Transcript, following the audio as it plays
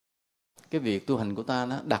cái việc tu hành của ta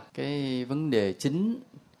nó đặt cái vấn đề chính,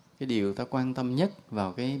 cái điều ta quan tâm nhất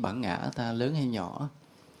vào cái bản ngã ta lớn hay nhỏ.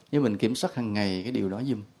 Nếu mình kiểm soát hàng ngày cái điều đó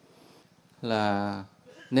giùm, là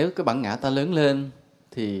nếu cái bản ngã ta lớn lên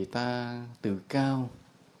thì ta tự cao,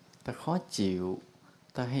 ta khó chịu,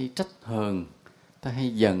 ta hay trách hờn, ta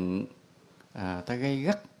hay giận, ta gay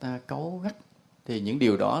gắt, ta cáu gắt, thì những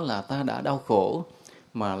điều đó là ta đã đau khổ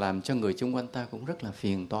mà làm cho người xung quanh ta cũng rất là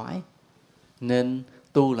phiền toái. Nên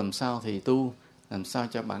tu làm sao thì tu, làm sao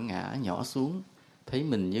cho bản ngã nhỏ xuống, thấy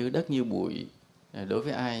mình như đất như bụi, đối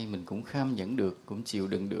với ai mình cũng kham nhẫn được, cũng chịu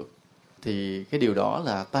đựng được. Thì cái điều đó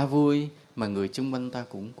là ta vui mà người xung quanh ta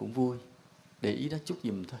cũng vui. Để ý đó chút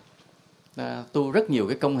giùm thôi. Ta tu rất nhiều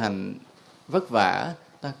cái công hành vất vả,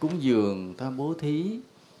 ta cúng dường, ta bố thí,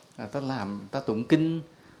 ta làm, ta tụng kinh,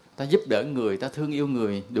 ta giúp đỡ người, ta thương yêu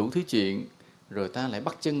người, đủ thứ chuyện. Rồi ta lại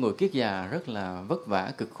bắt chân ngồi kiết già rất là vất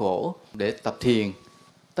vả, cực khổ để tập thiền.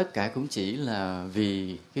 Tất cả cũng chỉ là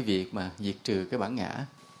vì cái việc mà diệt trừ cái bản ngã.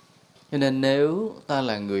 Cho nên nếu ta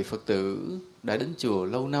là người Phật tử đã đến chùa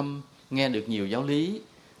lâu năm, nghe được nhiều giáo lý,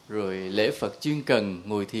 rồi lễ Phật chuyên cần,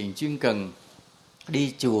 ngồi thiền chuyên cần,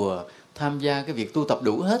 đi chùa, tham gia cái việc tu tập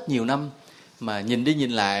đủ hết nhiều năm, mà nhìn đi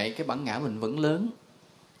nhìn lại cái bản ngã mình vẫn lớn,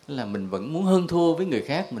 là mình vẫn muốn hơn thua với người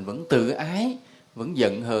khác, mình vẫn tự ái, vẫn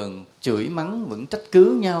giận hờn, chửi mắng, vẫn trách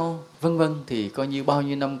cứ nhau, vân vân, thì coi như bao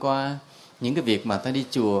nhiêu năm qua những cái việc mà ta đi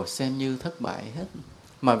chùa xem như thất bại hết.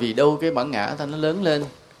 Mà vì đâu cái bản ngã ta nó lớn lên,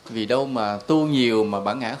 vì đâu mà tu nhiều mà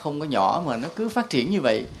bản ngã không có nhỏ, mà nó cứ phát triển như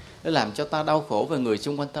vậy, nó làm cho ta đau khổ và người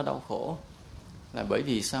xung quanh ta đau khổ. Là bởi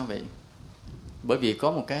vì sao vậy? Bởi vì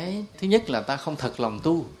có một cái, thứ nhất là ta không thật lòng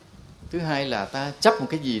tu, thứ hai là ta chấp một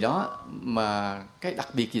cái gì đó mà cái đặc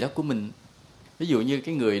biệt gì đó của mình. Ví dụ như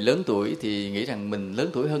cái người lớn tuổi thì nghĩ rằng mình lớn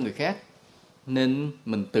tuổi hơn người khác, nên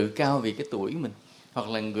mình tự cao vì cái tuổi mình. Hoặc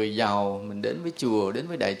là người giàu, mình đến với chùa, đến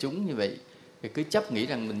với đại chúng như vậy, thì cứ chấp nghĩ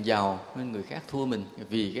rằng mình giàu nên người khác thua mình.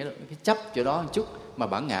 Vì cái chấp chỗ đó một chút mà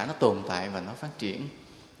bản ngã nó tồn tại và nó phát triển.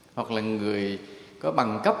 Hoặc là người có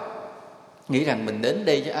bằng cấp, nghĩ rằng mình đến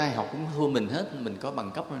đây cho ai học cũng thua mình hết, mình có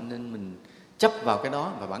bằng cấp nên mình chấp vào cái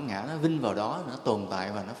đó và bản ngã nó vinh vào đó, nó tồn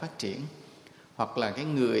tại và nó phát triển. Hoặc là cái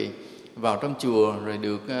người vào trong chùa rồi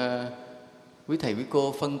được quý thầy quý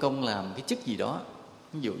cô phân công làm cái chức gì đó,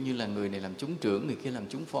 ví dụ như là người này làm chúng trưởng, người kia làm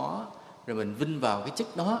chúng phó, rồi mình vinh vào cái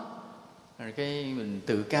chức đó, rồi cái mình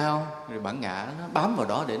tự cao, rồi bản ngã nó bám vào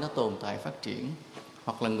đó để nó tồn tại phát triển.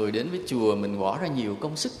 Hoặc là người đến với chùa mình bỏ ra nhiều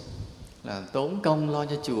công sức, là tốn công lo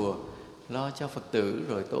cho chùa, lo cho Phật tử,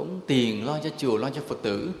 rồi tốn tiền lo cho chùa, lo cho Phật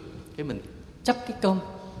tử, cái mình chấp cái công.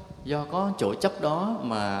 Do có chỗ chấp đó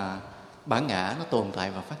mà bản ngã nó tồn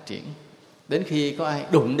tại và phát triển. Đến khi có ai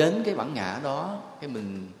đụng đến cái bản ngã đó, cái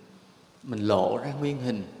mình lộ ra nguyên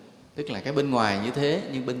hình. Tức là cái bên ngoài như thế,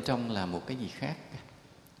 nhưng bên trong là một cái gì khác.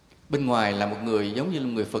 Bên ngoài là một người giống như là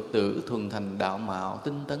một người Phật tử thuần thành đạo mạo,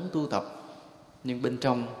 tinh tấn tu tập, nhưng bên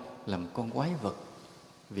trong là một con quái vật,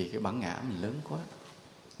 vì cái bản ngã mình lớn quá.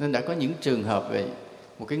 Nên đã có những trường hợp vậy,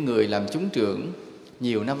 một cái người làm chúng trưởng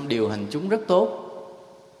nhiều năm điều hành chúng rất tốt,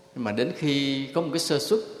 nhưng mà đến khi có một cái sơ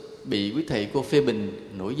suất bị quý thầy cô phê bình,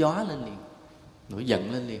 nổi gió lên liền, nổi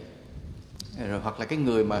giận lên liền. Rồi hoặc là cái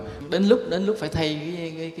người mà đến lúc phải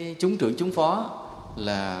thay cái chúng trưởng chúng phó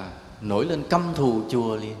là nổi lên căm thù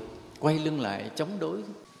chùa liền, quay lưng lại chống đối.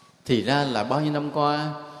 Thì ra là bao nhiêu năm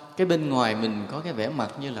qua cái bên ngoài mình có cái vẻ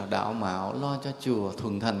mặt như là đạo mạo, lo cho chùa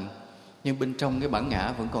thuần thành, nhưng bên trong cái bản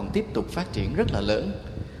ngã vẫn còn tiếp tục phát triển rất là lớn.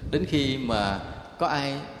 Đến khi mà có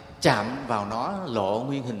ai chạm vào nó, lộ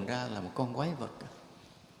nguyên hình ra là một con quái vật.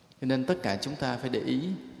 Cho nên tất cả chúng ta phải để ý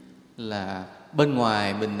là bên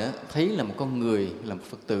ngoài mình thấy là một con người, là một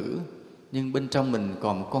Phật tử, nhưng bên trong mình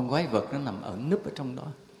còn một con quái vật nó nằm ẩn núp ở trong đó.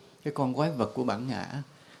 Cái con quái vật của bản ngã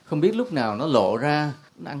không biết lúc nào nó lộ ra,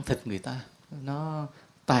 nó ăn thịt người ta, nó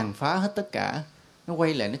tàn phá hết tất cả, nó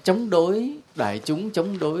quay lại nó chống đối đại chúng,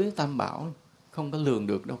 chống đối tam bảo, không có lường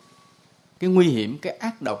được đâu. Cái nguy hiểm, cái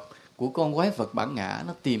ác độc của con quái vật bản ngã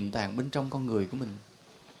nó tiềm tàng bên trong con người của mình.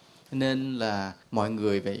 Nên là mọi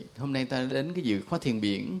người vậy, hôm nay ta đến cái dự khóa thiền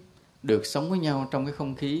biển, được sống với nhau trong cái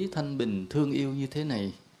không khí thanh bình, thương yêu như thế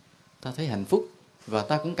này, ta thấy hạnh phúc. Và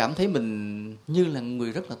ta cũng cảm thấy mình như là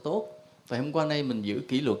người rất là tốt. Tại hôm qua nay mình giữ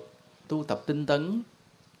kỷ luật, tu tập tinh tấn,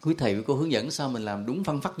 quý thầy quý cô hướng dẫn sao mình làm đúng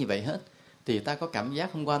phân phắc như vậy hết, thì ta có cảm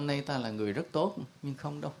giác hôm qua nay ta là người rất tốt. Nhưng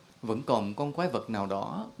không đâu, vẫn còn con quái vật nào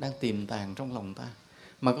đó đang tiềm tàng trong lòng ta.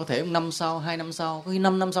 Mà có thể 1 năm sau, 2 năm sau, có khi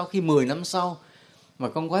 5 năm sau, khi 10 năm sau, mà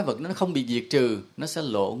con quái vật nó không bị diệt trừ, nó sẽ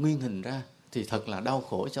lộ nguyên hình ra, thì thật là đau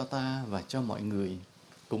khổ cho ta và cho mọi người.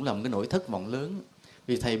 Cũng là một cái nỗi thất vọng lớn.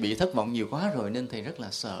 Vì thầy bị thất vọng nhiều quá rồi nên thầy rất là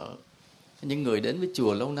sợ. Những người đến với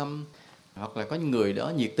chùa lâu năm, hoặc là có những người đó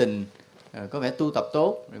nhiệt tình, có vẻ tu tập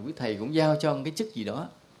tốt, rồi quý thầy cũng giao cho một cái chức gì đó,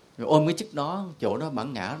 rồi ôm cái chức đó, chỗ đó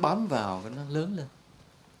bản ngã bám vào, nó lớn lên,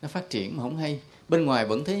 nó phát triển mà không hay. Bên ngoài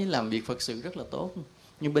vẫn thấy làm việc Phật sự rất là tốt,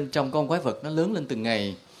 nhưng bên trong con quái vật nó lớn lên từng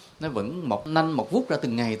ngày, nó vẫn mọc nanh mọc vuốt ra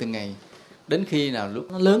từng ngày. Đến khi nào lúc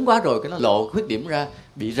nó lớn quá rồi, cái nó lộ khuyết điểm ra,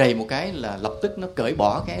 bị rầy một cái là lập tức nó cởi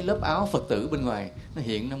bỏ cái lớp áo Phật tử bên ngoài, nó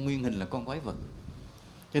hiện nó nguyên hình là con quái vật.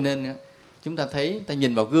 Cho nên chúng ta thấy, ta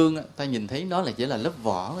nhìn vào gương, ta nhìn thấy nó là chỉ là lớp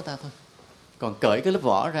vỏ của ta thôi. Còn cởi cái lớp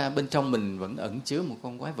vỏ ra, bên trong mình vẫn ẩn chứa một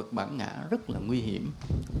con quái vật bản ngã rất là nguy hiểm.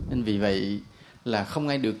 Nên vì vậy là không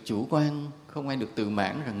ai được chủ quan, không ai được tự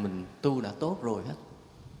mãn rằng mình tu đã tốt rồi hết.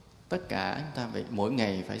 Tất cả chúng ta vậy, mỗi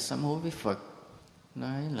ngày phải sám hối với Phật,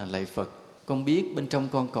 nói là lạy Phật, con biết bên trong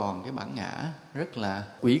con còn cái bản ngã rất là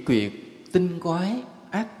quỷ quyệt, tinh quái,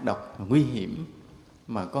 ác độc và nguy hiểm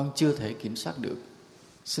mà con chưa thể kiểm soát được.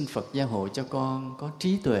 Xin Phật gia hộ cho con có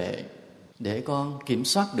trí tuệ để con kiểm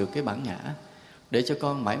soát được cái bản ngã, để cho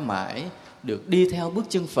con mãi mãi được đi theo bước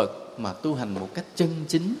chân Phật mà tu hành một cách chân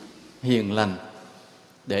chính, hiền lành,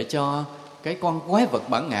 để cho cái con quái vật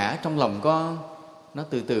bản ngã trong lòng con nó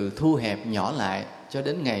từ từ thu hẹp nhỏ lại, cho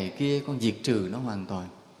đến ngày kia con diệt trừ nó hoàn toàn.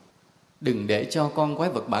 Đừng để cho con quái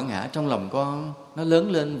vật bản ngã trong lòng con nó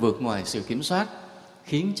lớn lên vượt ngoài sự kiểm soát,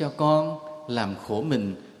 khiến cho con làm khổ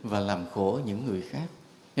mình và làm khổ những người khác.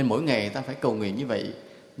 Nên mỗi ngày ta phải cầu nguyện như vậy.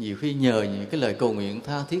 Nhiều khi nhờ những cái lời cầu nguyện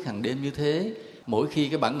tha thiết hàng đêm như thế, mỗi khi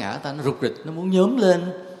cái bản ngã ta nó rục rịch, nó muốn nhóm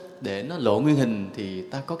lên để nó lộ nguyên hình, thì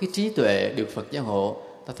ta có cái trí tuệ được Phật gia hộ.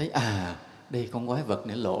 Ta thấy đây con quái vật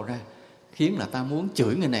này lộ ra, khiến là ta muốn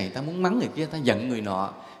chửi người này, ta muốn mắng người kia, ta giận người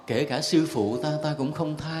nọ. Kể cả sư phụ ta cũng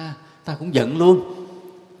không tha, ta cũng giận luôn.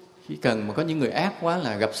 Khi cần mà có những người ác quá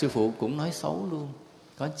là gặp sư phụ cũng nói xấu luôn.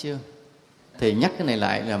 Có chưa? Thì nhắc cái này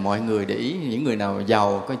lại là mọi người để ý, những người nào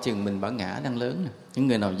giàu coi chừng mình bản ngã đang lớn nè, những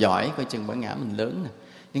người nào giỏi coi chừng bản ngã mình lớn nè,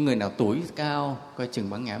 những người nào tuổi cao coi chừng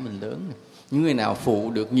bản ngã mình lớn nè, những người nào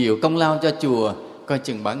phụ được nhiều công lao cho chùa coi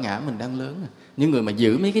chừng bản ngã mình đang lớn nè, những người mà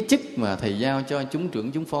giữ mấy cái chức mà thầy giao cho chúng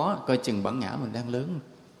trưởng chúng phó coi chừng bản ngã mình đang lớn nè.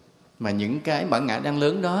 Mà những cái bản ngã đang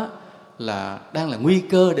lớn đó đang là nguy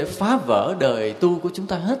cơ để phá vỡ đời tu của chúng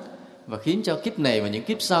ta hết, và khiến cho kiếp này và những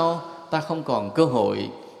kiếp sau ta không còn cơ hội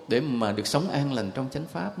để mà được sống an lành trong chánh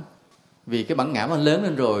pháp. Vì cái bản ngã mà lớn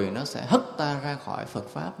lên rồi, nó sẽ hất ta ra khỏi Phật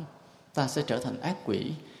pháp, ta sẽ trở thành ác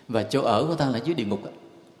quỷ, và chỗ ở của ta là dưới địa ngục,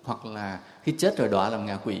 hoặc là khi chết rồi đọa làm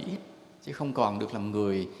ngạ quỷ, chứ không còn được làm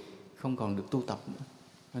người, không còn được tu tập nữa.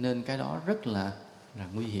 Cho nên cái đó rất là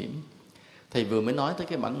nguy hiểm. Thầy vừa mới nói tới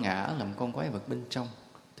cái bản ngã làm con quái vật bên trong,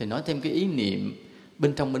 thầy nói thêm cái ý niệm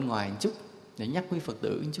bên trong bên ngoài một chút để nhắc quý Phật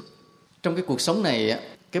tử một chút. Trong cái cuộc sống này,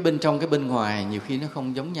 cái bên trong cái bên ngoài nhiều khi nó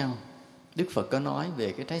không giống nhau. Đức Phật có nói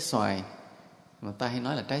về cái trái xoài mà ta hay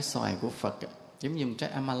nói là trái xoài của Phật, giống như một trái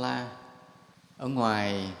Amala, ở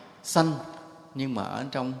ngoài xanh nhưng mà ở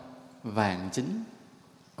trong vàng chín.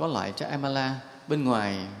 Có loại trái Amala bên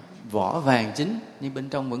ngoài vỏ vàng chín nhưng bên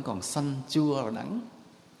trong vẫn còn xanh chua và đắng.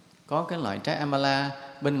 Có cái loại trái Amala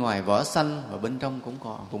bên ngoài vỏ xanh và bên trong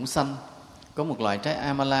cũng xanh. Có một loại trái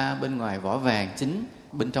Amala bên ngoài vỏ vàng chín,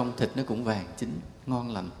 bên trong thịt nó cũng vàng chín,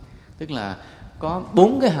 ngon lành. Tức là có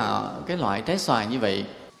 4 cái loại trái xoài như vậy.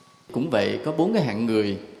 Cũng vậy, có 4 cái hạng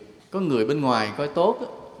người. Có người bên ngoài coi tốt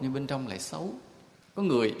nhưng bên trong lại xấu. Có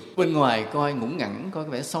người bên ngoài coi ngủng ngẳng, coi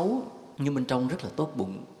cái vẻ xấu nhưng bên trong rất là tốt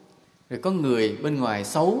bụng. Rồi có người bên ngoài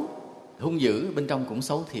xấu, hung dữ, bên trong cũng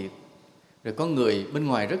xấu thiệt. Rồi có người bên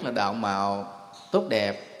ngoài rất là đạo mạo, tốt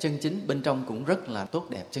đẹp, chân chính, bên trong cũng rất là tốt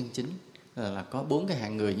đẹp, chân chính. Là có 4 cái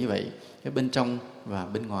hạng người như vậy, cái bên trong và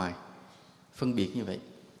bên ngoài phân biệt như vậy.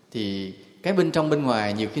 Thì cái bên trong bên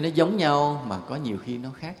ngoài nhiều khi nó giống nhau mà có nhiều khi nó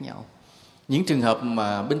khác nhau. Những trường hợp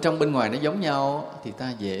mà bên trong bên ngoài nó giống nhau thì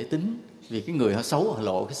ta dễ tính, vì cái người họ xấu, họ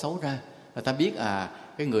lộ cái xấu ra, và ta biết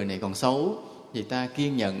cái người này còn xấu, thì ta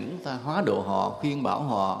kiên nhẫn, ta hóa độ họ, khuyên bảo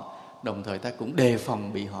họ, đồng thời ta cũng đề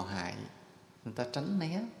phòng bị họ hại, người ta tránh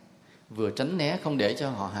né, vừa tránh né không để cho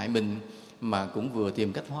họ hại mình, mà cũng vừa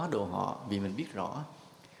tìm cách hóa độ họ, vì mình biết rõ.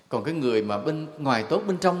 Còn cái người mà bên ngoài tốt,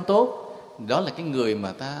 bên trong tốt, đó là cái người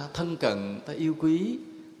mà ta thân cận, ta yêu quý,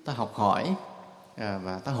 ta học hỏi,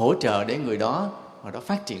 và ta hỗ trợ để người đó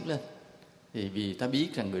phát triển lên. Thì vì ta biết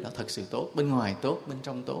rằng người đó thật sự tốt, bên ngoài tốt, bên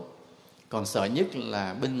trong tốt. Còn sợ nhất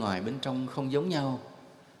là bên ngoài bên trong không giống nhau.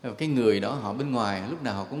 Cái người đó họ bên ngoài lúc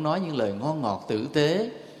nào họ cũng nói những lời ngon ngọt tử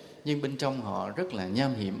tế, nhưng bên trong họ rất là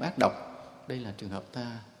nham hiểm ác độc. Đây là trường hợp ta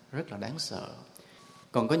rất là đáng sợ.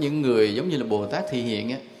 Còn có những người giống như là Bồ Tát Thị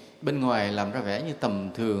Hiện bên ngoài làm ra vẻ như tầm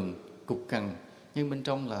thường, cục cằn, nhưng bên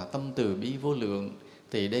trong là tâm từ bi vô lượng.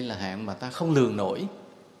 Thì đây là hạng mà ta không lường nổi.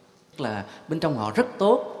 Tức là bên trong họ rất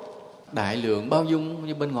tốt, đại lượng bao dung,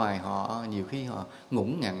 như bên ngoài họ nhiều khi họ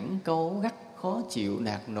ngủng ngẳng, câu gắt, khó chịu,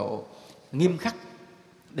 nạt nộ, nghiêm khắc.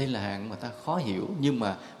 Đây là hạng mà ta khó hiểu. Nhưng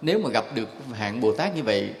mà nếu mà gặp được hạng Bồ Tát như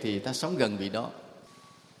vậy thì ta sống gần vị đó.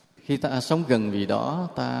 Khi ta sống gần vị đó,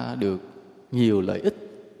 ta được nhiều lợi ích.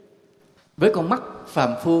 Với con mắt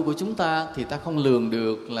phàm phu của chúng ta thì ta không lường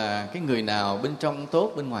được là cái người nào bên trong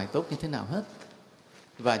tốt, bên ngoài tốt như thế nào hết.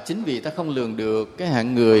 Và chính vì ta không lường được cái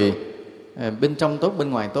hạng người bên trong tốt, bên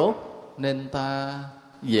ngoài tốt, nên ta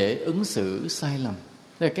dễ ứng xử sai lầm.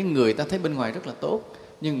 Thế là cái người ta thấy bên ngoài rất là tốt,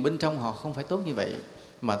 nhưng bên trong họ không phải tốt như vậy.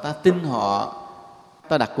 Mà ta tin họ,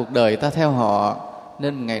 ta đặt cuộc đời ta theo họ,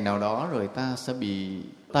 nên ngày nào đó rồi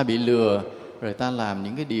ta bị lừa, rồi ta làm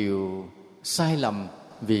những cái điều sai lầm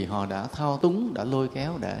vì họ đã thao túng, đã lôi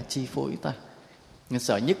kéo, đã chi phối ta. Nên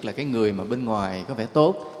sợ nhất là cái người mà bên ngoài có vẻ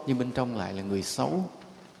tốt nhưng bên trong lại là người xấu.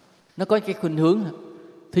 Nó có cái khuynh hướng.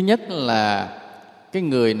 Thứ nhất là cái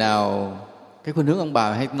người nào, cái khuynh hướng ông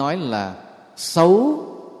bà hay nói là xấu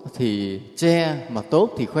thì che mà tốt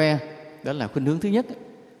thì khoe. Đó là khuynh hướng thứ nhất.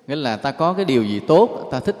 Nghĩa là ta có cái điều gì tốt,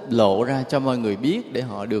 ta thích lộ ra cho mọi người biết để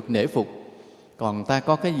họ được nể phục. Còn ta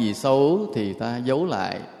có cái gì xấu thì ta giấu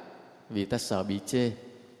lại vì ta sợ bị chê.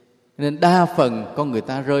 Nên đa phần con người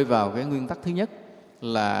ta rơi vào cái nguyên tắc thứ nhất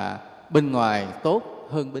là bên ngoài tốt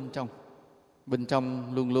hơn bên trong. Bên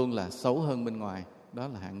trong luôn luôn là xấu hơn bên ngoài. Đó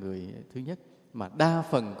là hạng người thứ nhất. Mà đa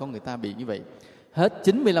phần con người ta bị như vậy. Hết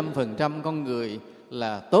 95% con người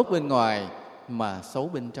là tốt bên ngoài mà xấu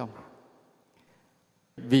bên trong.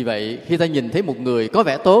 Vì vậy khi ta nhìn thấy một người có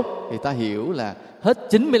vẻ tốt thì ta hiểu là hết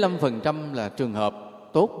 95% là trường hợp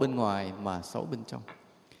tốt bên ngoài mà xấu bên trong.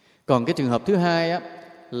 Còn cái trường hợp thứ hai á,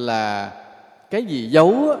 là cái gì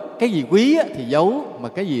giấu, cái gì quý thì giấu, mà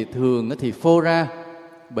cái gì thường thì phô ra.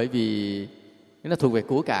 Bởi vì nó thuộc về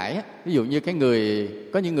của cải á. Ví dụ như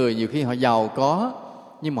có những người nhiều khi họ giàu có,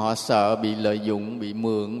 nhưng mà họ sợ bị lợi dụng, bị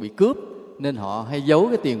mượn, bị cướp, nên họ hay giấu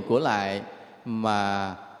cái tiền của lại,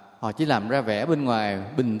 mà họ chỉ làm ra vẻ bên ngoài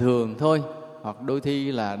bình thường thôi, hoặc đôi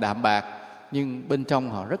khi là đạm bạc, nhưng bên trong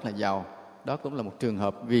họ rất là giàu. Đó cũng là một trường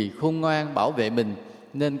hợp vì khôn ngoan bảo vệ mình,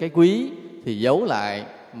 nên cái quý thì giấu lại,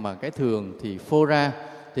 mà cái thường thì phô ra.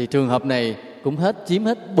 Thì trường hợp này cũng chiếm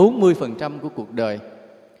hết 40% của cuộc đời.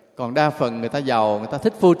 Còn đa phần người ta giàu, người ta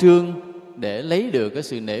thích phô trương để lấy được cái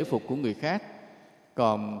sự nể phục của người khác.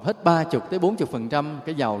 Còn hết 30-40%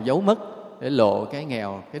 cái giàu giấu mất để lộ cái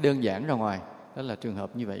nghèo, cái đơn giản ra ngoài. Đó là trường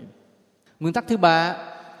hợp như vậy. Nguyên tắc thứ ba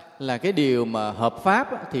là cái điều mà hợp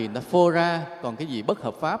pháp thì nó phô ra, còn cái gì bất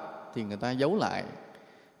hợp pháp thì người ta giấu lại.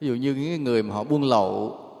 Ví dụ như những người mà họ buôn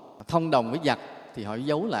lậu, thông đồng với giặc thì họ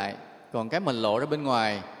giấu lại. Còn cái mình lộ ra bên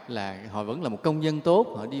ngoài là họ vẫn là một công dân tốt,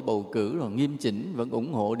 họ đi bầu cử rồi nghiêm chỉnh, vẫn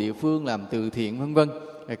ủng hộ địa phương, làm từ thiện vân vân.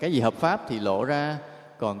 Cái gì hợp pháp thì lộ ra,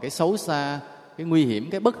 còn cái xấu xa, cái nguy hiểm,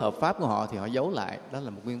 cái bất hợp pháp của họ thì họ giấu lại. Đó là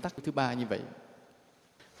một nguyên tắc thứ ba như vậy.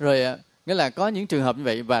 Rồi nghĩa là có những trường hợp như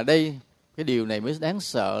vậy, và đây cái điều này mới đáng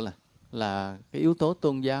sợ là cái yếu tố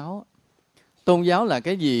tôn giáo. Tôn giáo là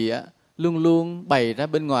cái gì luôn luôn bày ra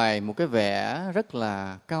bên ngoài một cái vẻ rất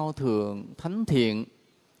là cao thượng, thánh thiện,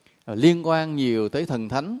 liên quan nhiều tới thần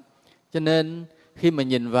thánh. Cho nên khi mà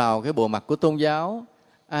nhìn vào cái bộ mặt của tôn giáo,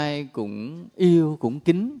 ai cũng yêu, cũng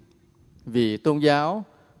kính. Vì tôn giáo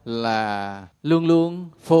là luôn luôn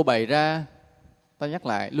phô bày ra, ta nhắc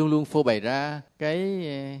lại, luôn luôn phô bày ra cái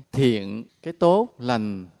thiện, cái tốt,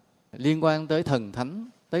 lành, liên quan tới thần thánh,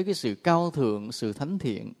 tới cái sự cao thượng, sự thánh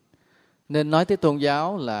thiện. Nên nói tới tôn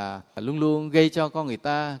giáo là luôn luôn gây cho con người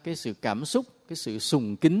ta cái sự cảm xúc, cái sự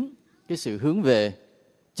sùng kính, cái sự hướng về.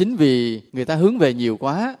 Chính vì người ta hướng về nhiều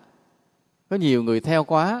quá, có nhiều người theo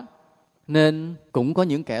quá, nên cũng có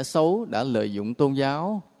những kẻ xấu đã lợi dụng tôn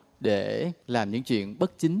giáo để làm những chuyện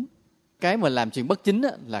bất chính. Cái mà làm chuyện bất chính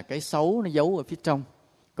là cái xấu nó giấu ở phía trong.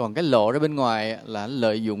 Còn cái lộ ra bên ngoài là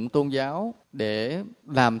lợi dụng tôn giáo để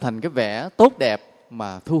làm thành cái vẻ tốt đẹp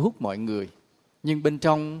mà thu hút mọi người. Nhưng bên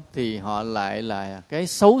trong thì họ lại là cái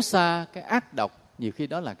xấu xa, cái ác độc. Nhiều khi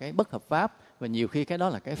đó là cái bất hợp pháp, và nhiều khi cái đó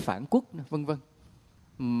là cái phản quốc, vân vân.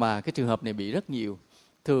 Mà cái trường hợp này bị rất nhiều.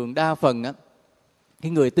 Thường đa phần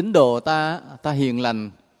cái người tín đồ ta hiền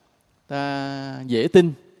lành, ta dễ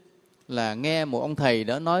tin, là nghe một ông thầy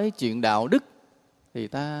đó nói chuyện đạo đức thì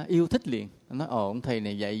ta yêu thích liền. Ta nói ông thầy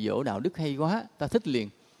này dạy dỗ đạo đức hay quá, ta thích liền.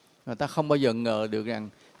 Và ta không bao giờ ngờ được rằng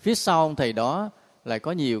phía sau ông thầy đó lại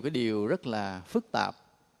có nhiều cái điều rất là phức tạp,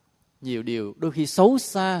 nhiều điều đôi khi xấu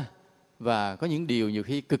xa, và có những điều nhiều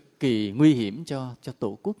khi cực kỳ nguy hiểm cho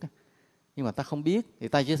tổ quốc. Nhưng mà ta không biết, thì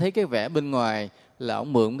ta chỉ thấy cái vẻ bên ngoài là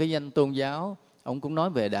ông mượn cái danh tôn giáo, ông cũng nói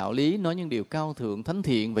về đạo lý, nói những điều cao thượng, thánh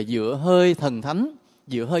thiện, và dựa hơi thần thánh,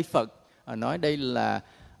 dựa hơi Phật, nói đây là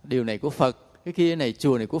điều này của Phật, cái kia này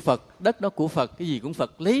chùa này của Phật, đất đó của Phật, cái gì cũng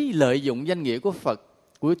Phật, lấy lợi dụng danh nghĩa của Phật,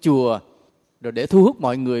 của chùa rồi để thu hút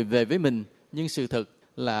mọi người về với mình. Nhưng sự thực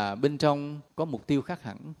là bên trong có mục tiêu khác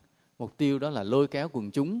hẳn. Mục tiêu đó là lôi kéo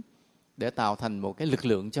quần chúng để tạo thành một cái lực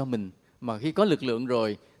lượng cho mình. Mà khi có lực lượng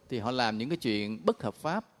rồi thì họ làm những cái chuyện bất hợp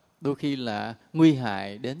pháp, đôi khi là nguy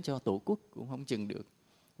hại đến cho tổ quốc cũng không chừng được.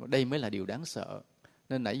 Đây mới là điều đáng sợ.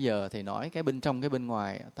 Nên nãy giờ thầy nói cái bên trong cái bên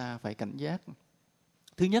ngoài ta phải cảnh giác.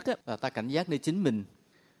 Thứ nhất là ta cảnh giác nơi chính mình.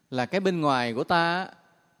 Là cái bên ngoài của ta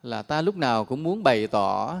là ta lúc nào cũng muốn bày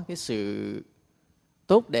tỏ cái sự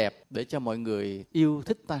tốt đẹp để cho mọi người yêu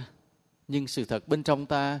thích ta. Nhưng sự thật bên trong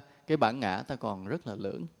ta, cái bản ngã ta còn rất là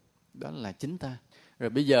lớn. Đó là chính ta. Rồi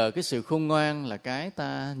bây giờ cái sự khôn ngoan là cái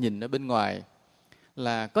ta nhìn ở bên ngoài.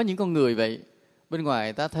 Là có những con người vậy, bên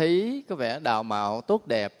ngoài ta thấy có vẻ đạo mạo, tốt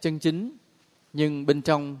đẹp, chân chính. Nhưng bên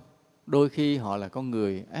trong đôi khi họ là con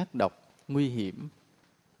người ác độc, nguy hiểm.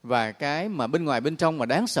 Và cái mà bên ngoài bên trong mà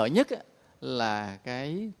đáng sợ nhất là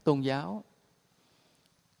cái tôn giáo.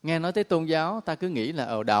 Nghe nói tới tôn giáo ta cứ nghĩ là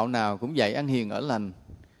ở đạo nào cũng dạy ăn hiền ở lành.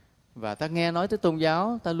 Và ta nghe nói tới tôn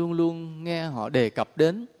giáo ta luôn luôn nghe họ đề cập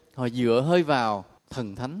đến, họ dựa hơi vào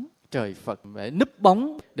thần thánh, trời Phật để núp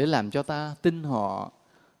bóng để làm cho ta tin họ.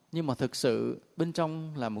 Nhưng mà thực sự bên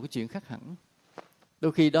trong là một cái chuyện khác hẳn.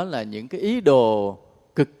 Đôi khi đó là những cái ý đồ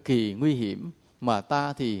cực kỳ nguy hiểm mà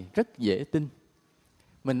ta thì rất dễ tin.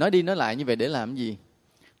 Mình nói đi nói lại như vậy để làm gì?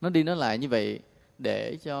 Nói đi nói lại như vậy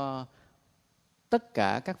để cho tất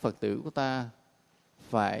cả các Phật tử của ta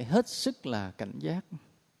phải hết sức là cảnh giác.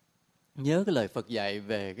 Nhớ cái lời Phật dạy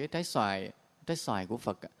về cái trái xoài của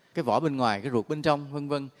Phật, cái vỏ bên ngoài, cái ruột bên trong, vân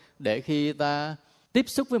vân, để khi ta tiếp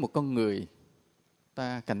xúc với một con người,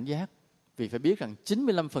 ta cảnh giác. Vì phải biết rằng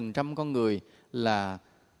 95% con người là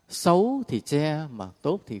xấu thì che mà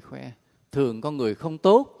tốt thì khoe. Thường con người không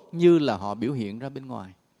tốt như là họ biểu hiện ra bên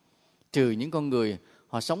ngoài. Trừ những con người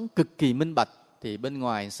họ sống cực kỳ minh bạch thì bên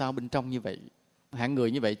ngoài sao bên trong như vậy. Hạng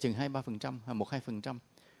người như vậy chừng 2-3% hay 1-2%.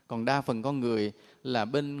 Còn đa phần con người là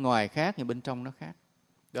bên ngoài khác thì bên trong nó khác.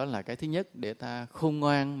 Đó là cái thứ nhất để ta khôn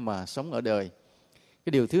ngoan mà sống ở đời.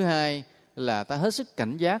 Cái điều thứ hai là ta hết sức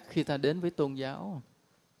cảnh giác khi ta đến với tôn giáo.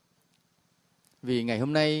 Vì ngày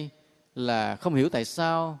hôm nay là không hiểu tại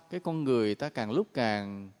sao cái con người ta càng lúc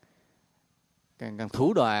càng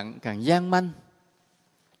thủ đoạn, càng gian manh.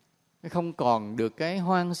 Không còn được cái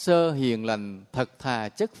hoang sơ hiền lành, thật thà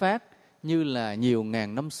chất phác như là nhiều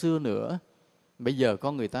ngàn năm xưa nữa. Bây giờ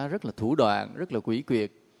con người ta rất là thủ đoạn, rất là quỷ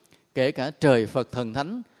quyệt. Kể cả trời Phật thần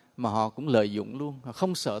thánh mà họ cũng lợi dụng luôn, họ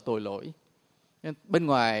không sợ tội lỗi. Bên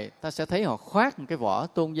ngoài ta sẽ thấy họ khoác một cái vỏ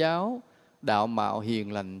tôn giáo, đạo mạo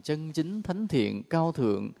hiền lành, chân chính, thánh thiện, cao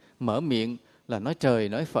thượng, mở miệng là nói trời,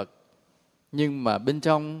 nói Phật. Nhưng mà bên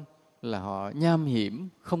trong là họ nham hiểm,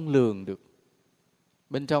 không lường được.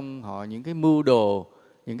 Bên trong họ những cái mưu đồ,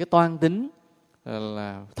 những cái toan tính,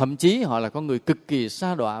 là thậm chí họ là con người cực kỳ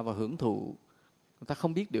sa đọa và hưởng thụ. Người ta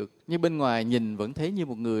không biết được. Nhưng bên ngoài nhìn vẫn thấy như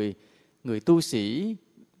một người tu sĩ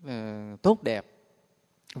tốt đẹp.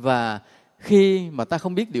 Và khi mà ta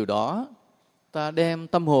không biết điều đó, ta đem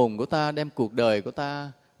tâm hồn của ta, đem cuộc đời của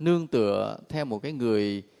ta nương tựa theo một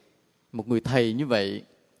người thầy như vậy,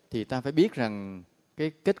 thì ta phải biết rằng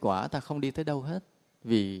cái kết quả ta không đi tới đâu hết.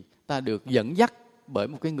 Vì ta được dẫn dắt bởi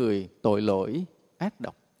một cái người tội lỗi, ác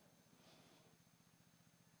độc.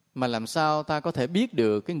 Mà làm sao ta có thể biết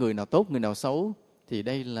được cái người nào tốt, người nào xấu? Thì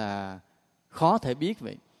đây là khó thể biết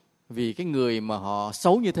vậy. Vì cái người mà họ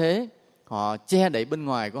xấu như thế, họ che đậy bên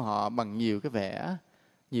ngoài của họ bằng nhiều cái vẻ,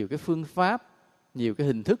 nhiều cái phương pháp, nhiều cái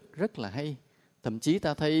hình thức rất là hay. Thậm chí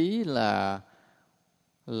ta thấy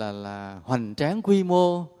là hoành tráng quy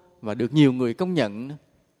mô và được nhiều người công nhận.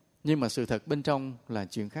 Nhưng mà sự thật bên trong là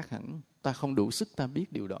chuyện khác hẳn. Ta không đủ sức ta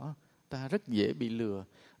biết điều đó. Ta rất dễ bị lừa.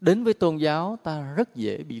 Đến với tôn giáo ta rất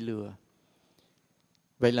dễ bị lừa.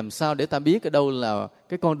 Vậy làm sao để ta biết ở đâu là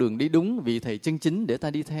cái con đường đi đúng, vị thầy chân chính để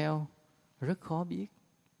ta đi theo? Rất khó biết.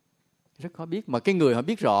 Rất khó biết. Mà cái người họ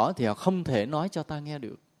biết rõ thì họ không thể nói cho ta nghe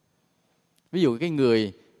được. Ví dụ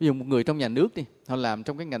một người trong nhà nước đi, họ làm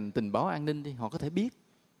trong cái ngành tình báo an ninh đi, họ có thể biết.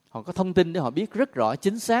 Họ có thông tin để họ biết rất rõ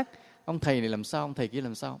chính xác. Ông thầy này làm sao, ông thầy kia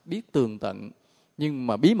làm sao, biết tường tận. Nhưng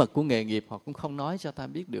mà bí mật của nghề nghiệp họ cũng không nói cho ta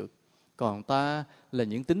biết được. Còn ta là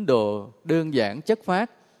những tín đồ đơn giản chất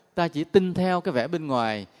phác, ta chỉ tin theo cái vẻ bên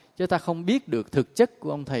ngoài, chứ ta không biết được thực chất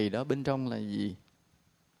của ông thầy đó bên trong là gì.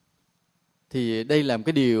 Thì đây là một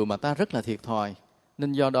cái điều mà ta rất là thiệt thòi.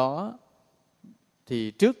 Nên do đó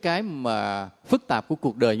thì trước cái mà phức tạp của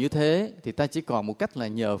cuộc đời như thế, thì ta chỉ còn một cách là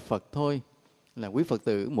nhờ Phật thôi. Là quý Phật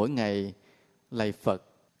tử mỗi ngày lạy Phật,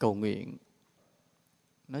 cầu nguyện,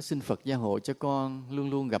 nói xin Phật gia hộ cho con luôn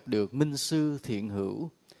luôn gặp được minh sư thiện hữu,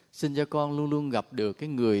 Xin cho con luôn luôn gặp được cái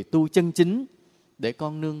người tu chân chính để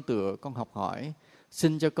con nương tựa, con học hỏi.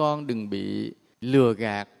 Xin cho con đừng bị lừa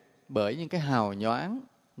gạt bởi những cái hào nhoáng,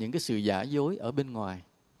 những cái sự giả dối ở bên ngoài.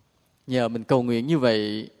 Nhờ mình cầu nguyện như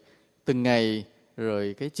vậy từng ngày,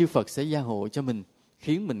 rồi cái chư Phật sẽ gia hộ cho mình,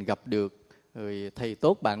 khiến mình gặp được rồi thầy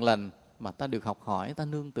tốt bạn lành mà ta được học hỏi, ta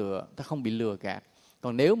nương tựa, ta không bị lừa gạt.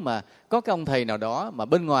 Còn nếu mà có cái ông thầy nào đó mà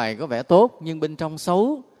bên ngoài có vẻ tốt nhưng bên trong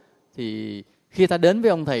xấu, thì khi ta đến với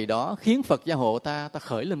ông thầy đó khiến Phật gia hộ ta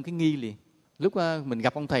khởi lên cái nghi liền. Lúc mình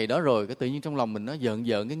gặp ông thầy đó rồi, cái tự nhiên trong lòng mình nó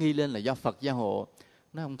dợn cái nghi lên là do Phật gia hộ.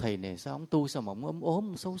 Nói ông thầy này sao ông tu sao mà ông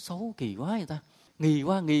ốm xấu xấu kỳ quá vậy ta, nghi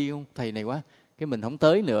quá, nghi ông thầy này quá, cái mình không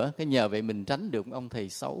tới nữa. Cái nhờ vậy mình tránh được ông thầy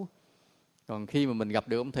xấu. Còn khi mà mình gặp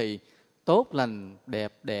được ông thầy tốt lành,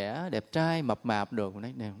 đẹp đẽ, đẹp trai, mập mạp được, mình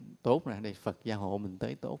nói nè, tốt rồi, đây Phật gia hộ mình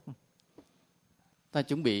tới tốt. Ta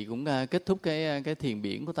chuẩn bị cũng kết thúc cái thiền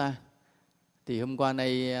biển của ta. Thì hôm qua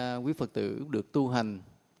nay quý Phật tử được tu hành,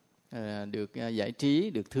 được giải trí,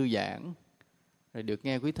 được thư giãn, rồi được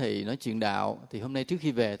nghe quý thầy nói chuyện đạo. Thì hôm nay trước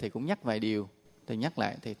khi về thầy cũng nhắc vài điều. Thầy nhắc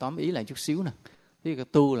lại, thầy tóm ý lại chút xíu nè. Thì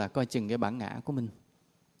tu là coi chừng cái bản ngã của mình.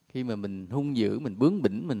 Khi mà mình hung dữ, mình bướng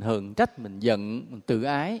bỉnh, mình hờn trách, mình giận, mình tự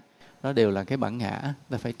ái, đó đều là cái bản ngã,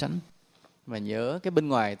 ta phải tránh. Mà nhớ cái bên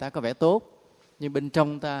ngoài ta có vẻ tốt, nhưng bên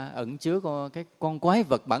trong ta ẩn chứa cái con quái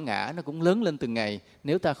vật bản ngã, nó cũng lớn lên từng ngày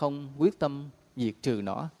nếu ta không quyết tâm diệt trừ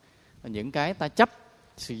nó. Và những cái ta chấp,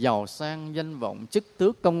 sự giàu sang, danh vọng, chức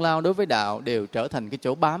tước, công lao đối với đạo đều trở thành cái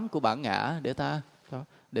chỗ bám của bản ngã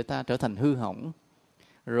để ta trở thành hư hỏng.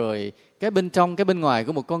 Rồi cái bên trong, cái bên ngoài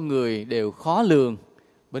của một con người đều khó lường.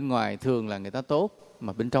 Bên ngoài thường là người ta tốt,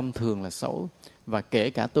 mà bên trong thường là xấu. Và kể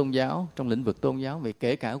cả tôn giáo, trong lĩnh vực tôn giáo vậy,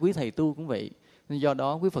 kể cả quý thầy tu cũng vậy. Nên do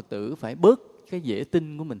đó quý Phật tử phải bớt cái dễ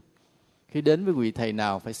tin của mình. Khi đến với vị thầy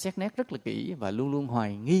nào phải xét nét rất là kỹ và luôn luôn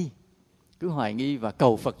hoài nghi. Cứ hoài nghi và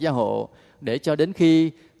cầu Phật gia hộ, để cho đến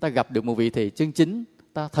khi ta gặp được một vị thầy chân chính,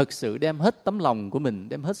 ta thật sự đem hết tấm lòng của mình,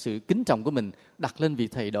 đem hết sự kính trọng của mình đặt lên vị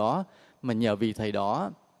thầy đó, mà nhờ vị thầy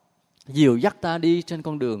đó dìu dắt ta đi trên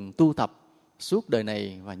con đường tu tập suốt đời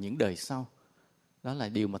này và những đời sau. Đó là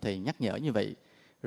điều mà thầy nhắc nhở như vậy.